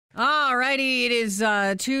righty, it is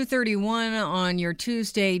 2:31 on your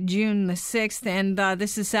Tuesday, June the 6th, and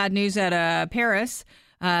this is sad news out of Paris.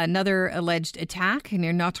 Another alleged attack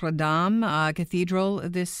near Notre Dame Cathedral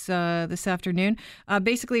this afternoon.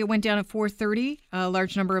 Basically, it went down at 4:30. A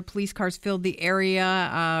large number of police cars filled the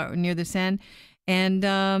area near the Seine. And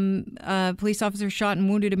police officers shot and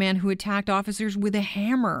wounded a man who attacked officers with a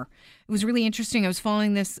hammer. It was really interesting. I was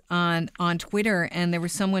following this on Twitter, and there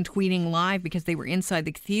was someone tweeting live because they were inside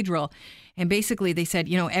the cathedral. And basically they said,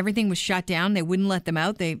 everything was shut down. They wouldn't let them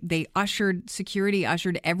out. They ushered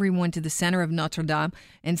everyone to the center of Notre Dame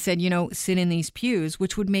and said, sit in these pews,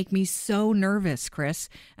 which would make me so nervous, Chris.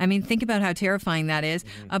 I mean, think about how terrifying that is.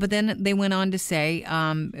 But then they went on to say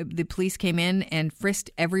the police came in and frisked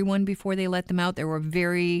everyone before they let them out. They were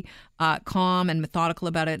very calm and methodical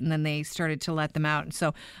about it, and then they started to let them out. And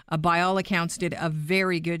so by all accounts, did a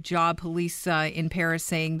very good job. Police in Paris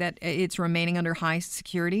saying that it's remaining under high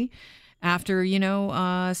security after,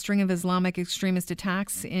 a string of Islamic extremist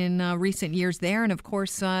attacks in recent years there, and of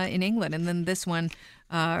course in England. And then this one,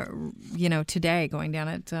 today going down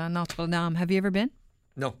at Notre Dame. Have you ever been?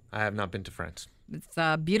 No, I have not been to France. It's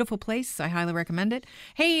a beautiful place. I highly recommend it.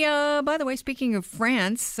 Hey, by the way, speaking of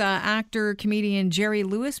France, actor, comedian Jerry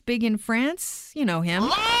Lewis, big in France. You know him.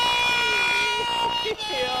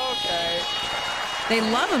 Okay. They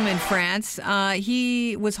love him in France.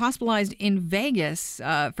 He was hospitalized in Vegas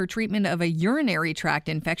for treatment of a urinary tract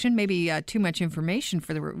infection. Maybe too much information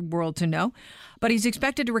for the world to know. But he's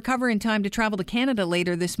expected to recover in time to travel to Canada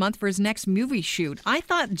later this month for his next movie shoot. I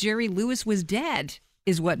thought Jerry Lewis was dead,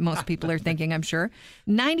 is what most people are thinking, I'm sure.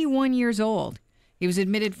 91 years old. He was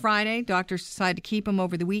admitted Friday. Doctors decided to keep him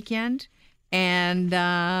over the weekend. And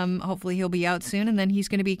hopefully he'll be out soon. And then he's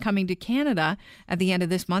going to be coming to Canada at the end of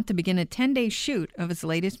this month to begin a 10-day shoot of his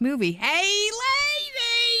latest movie. Hey, lady!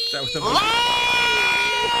 That was the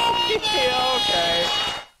okay.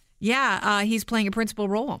 Yeah, he's playing a principal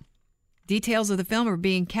role. Details of the film are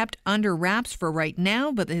being kept under wraps for right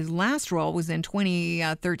now, but his last role was in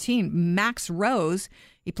 2013. Max Rose,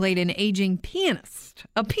 he played an aging pianist.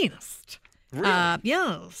 A pianist. Really?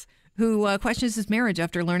 Yes. Who questions his marriage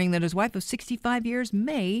after learning that his wife of 65 years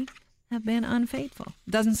may have been unfaithful.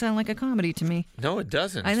 Doesn't sound like a comedy to me. No, it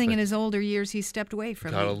doesn't. I think in his older years, he stepped away from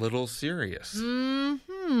it. Got a little serious.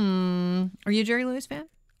 Mm-hmm. Are you a Jerry Lewis fan?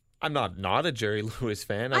 I'm not a Jerry Lewis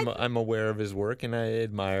fan. I'm aware of his work, and I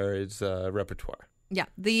admire his repertoire. Yeah.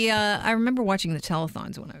 I remember watching the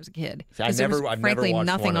telethons when I was a kid. I've never frankly watched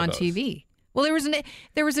nothing one on of those. TV. Well,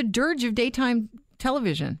 there was a dirge of daytime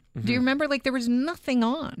television. Mm-hmm. Do you remember? There was nothing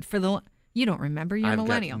on for the. You don't remember? You're a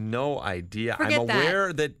millennial. I've got no idea. Forget I'm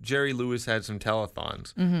aware that Jerry Lewis had some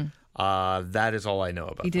telethons. Mm-hmm. That is all I know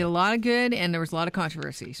about. He did a lot of good, and there was a lot of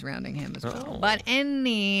controversy surrounding him as well. Oh. But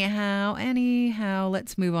anyhow,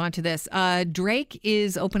 let's move on to this. Drake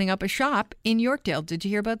is opening up a shop in Yorkdale. Did you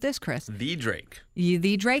hear about this, Chris? The Drake.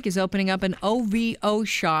 The Drake is opening up an OVO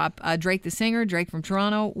shop. Drake the singer, Drake from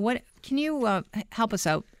Toronto. What can you help us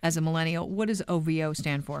out as a millennial? What does OVO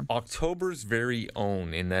stand for? October's very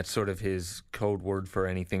own, and that's sort of his code word for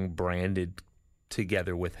anything branded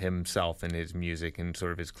together with himself and his music and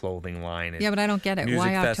sort of his clothing line. And yeah, but I don't get it.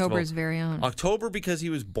 Why October's very own? October because he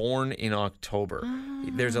was born in October.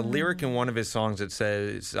 There's a lyric in one of his songs that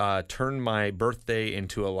says, turn my birthday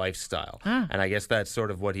into a lifestyle. And I guess that's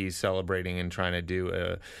sort of what he's celebrating and trying to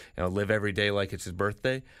do, live every day like it's his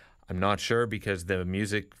birthday. I'm not sure because the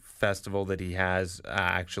music festival that he has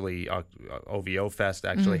OVO Fest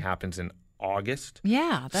happens in August.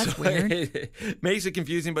 Yeah, that's weird. It makes it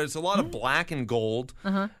confusing, but it's a lot of black and gold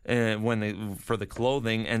for the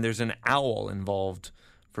clothing, and there's an owl involved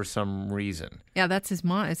for some reason. Yeah, that's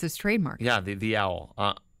it's his trademark. Yeah, the owl.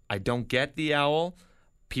 I don't get the owl.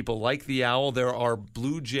 People like the owl. There are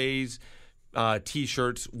Blue Jays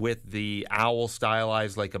T-shirts with the owl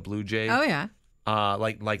stylized like a Blue Jay. Oh yeah.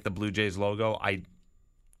 Like the Blue Jays logo.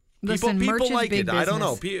 Listen, people like big it. business. I don't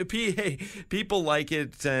know. People like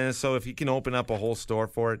it. So if you can open up a whole store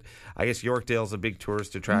for it, I guess Yorkdale's a big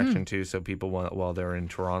tourist attraction too. So people, while they're in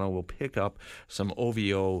Toronto, will pick up some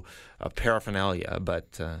OVO paraphernalia.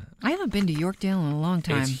 But I haven't been to Yorkdale in a long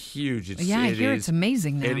time. It's huge. I hear it's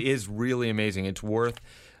amazing now. It is really amazing. It's worth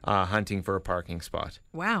hunting for a parking spot.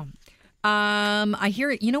 Wow. I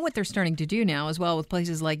hear it. You know what they're starting to do now as well with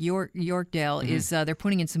places like Yorkdale is they're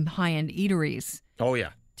putting in some high-end eateries. Oh yeah.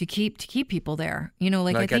 To keep people there, I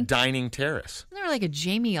think a dining terrace. Isn't there like a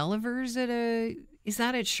Jamie Oliver's is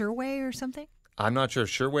that at Sherway or something? I'm not sure.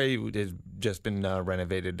 Sherway has just been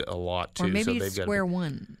renovated a lot too. Or maybe so it's Square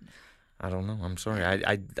One. I don't know. I'm sorry.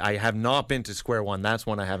 I have not been to Square One. That's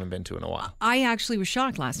one I haven't been to in a while. I actually was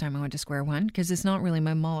shocked last time I went to Square One because it's not really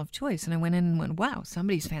my mall of choice. And I went in and went, wow,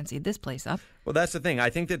 somebody's fancied this place up. Well, that's the thing.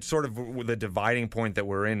 I think that sort of the dividing point that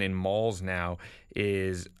we're in malls now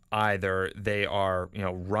is either they are,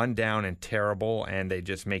 run down and terrible and they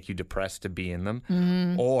just make you depressed to be in them,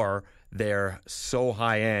 or they're so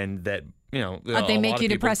high end that they make you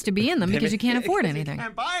depressed to be in them because you can't afford anything. You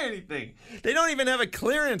can't buy anything. They don't even have a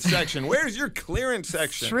clearance section. Where's your clearance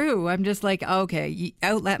section? It's true. I'm just like, okay,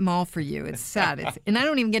 outlet mall for you. It's sad. And I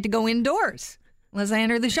don't even get to go indoors unless I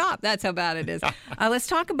enter the shop. That's how bad it is. Let's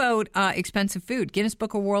talk about expensive food. Guinness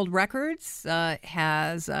Book of World Records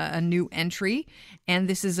has a new entry, and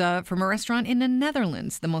this is from a restaurant in the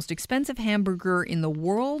Netherlands. The most expensive hamburger in the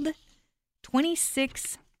world,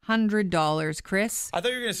 $2,600, Chris. I thought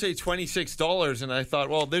you were going to say $26, and I thought,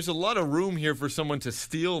 well, there's a lot of room here for someone to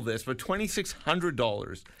steal this, but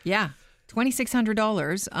 $2,600. Yeah,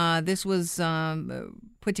 $2,600. This was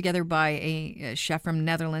put together by a chef from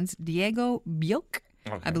Netherlands, Diego Buik.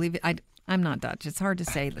 Okay. I believe I'm not Dutch. It's hard to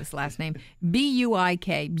say this last name.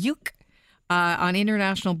 B-U-I-K, Buik, on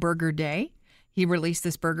International Burger Day. He released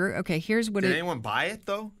this burger. Okay, here's what Did anyone buy it,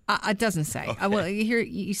 though? It doesn't say. Okay. Well,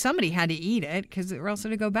 here somebody had to eat it or else it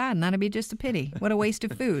would go bad, and that'd be just a pity. What a waste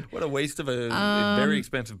of food. What a waste of a very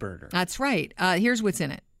expensive burger. That's right. Here's what's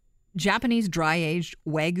in it. Japanese dry-aged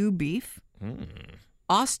Wagyu beef,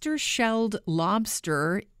 oyster-shelled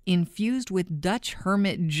lobster infused with Dutch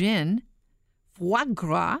hermit gin, foie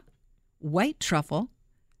gras, white truffle,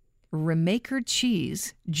 Remaker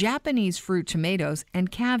cheese, Japanese fruit tomatoes, and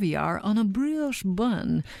caviar on a brioche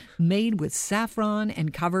bun made with saffron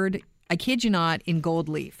and covered, I kid you not, in gold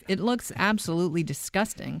leaf. It looks absolutely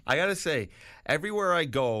disgusting. I got to say, everywhere I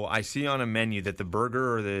go, I see on a menu that the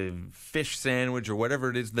burger or the fish sandwich or whatever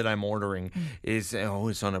it is that I'm ordering is,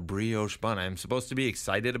 it's on a brioche bun. I'm supposed to be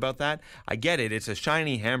excited about that? I get it. It's a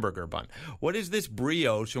shiny hamburger bun. What is this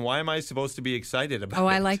brioche, and why am I supposed to be excited about it? Oh,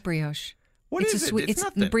 I like brioche. What is it? It's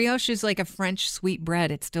nothing. Brioche is like a French sweet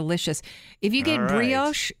bread. It's delicious. If you get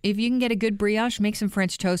brioche, if you can get a good brioche, make some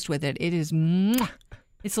French toast with it. It is,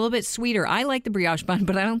 it's a little bit sweeter. I like the brioche bun,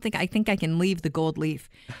 but I think I can leave the gold leaf.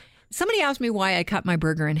 Somebody asked me why I cut my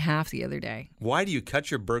burger in half the other day. Why do you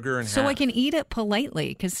cut your burger in half? So I can eat it politely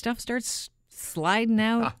because stuff starts sliding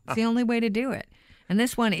out. It's the only way to do it. And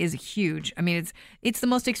this one is huge. I mean, it's the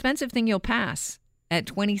most expensive thing you'll pass at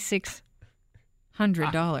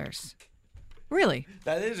 $2,600. Really?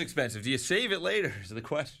 That is expensive. Do you save it later is the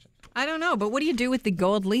question. I don't know, but what do you do with the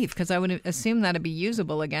gold leaf? Because I would assume that'd be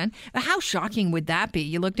usable again. How shocking would that be?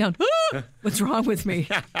 You look down, what's wrong with me?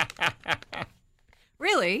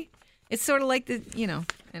 Really? It's sort of like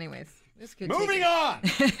anyways. Moving on!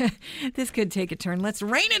 This could take a turn. Let's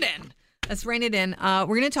rein it in. We're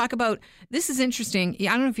going to talk about, this is interesting. I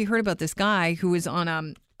don't know if you heard about this guy who was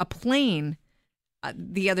on a plane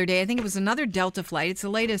the other day. I think it was another Delta flight. It's the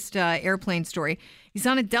latest airplane story. He's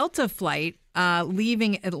on a Delta flight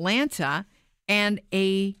leaving Atlanta, and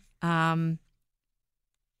a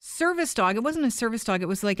service dog. It wasn't a service dog. It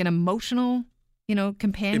was like an emotional,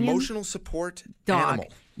 companion. Emotional support dog. Animal.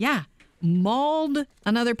 Yeah. Mauled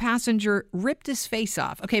another passenger, ripped his face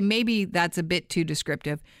off. Okay, maybe that's a bit too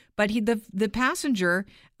descriptive, but the passenger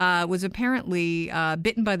was apparently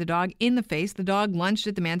bitten by the dog in the face. The dog lunged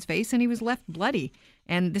at the man's face, and he was left bloody.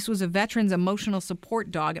 And this was a veteran's emotional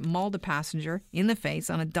support dog. It mauled a passenger in the face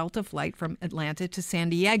on a Delta flight from Atlanta to San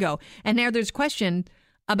Diego. And now there's question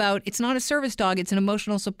about, it's not a service dog, it's an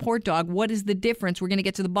emotional support dog. What is the difference? We're going to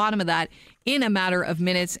get to the bottom of that in a matter of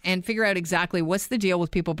minutes and figure out exactly what's the deal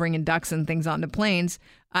with people bringing ducks and things onto planes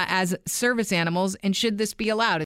as service animals, and should this be allowed?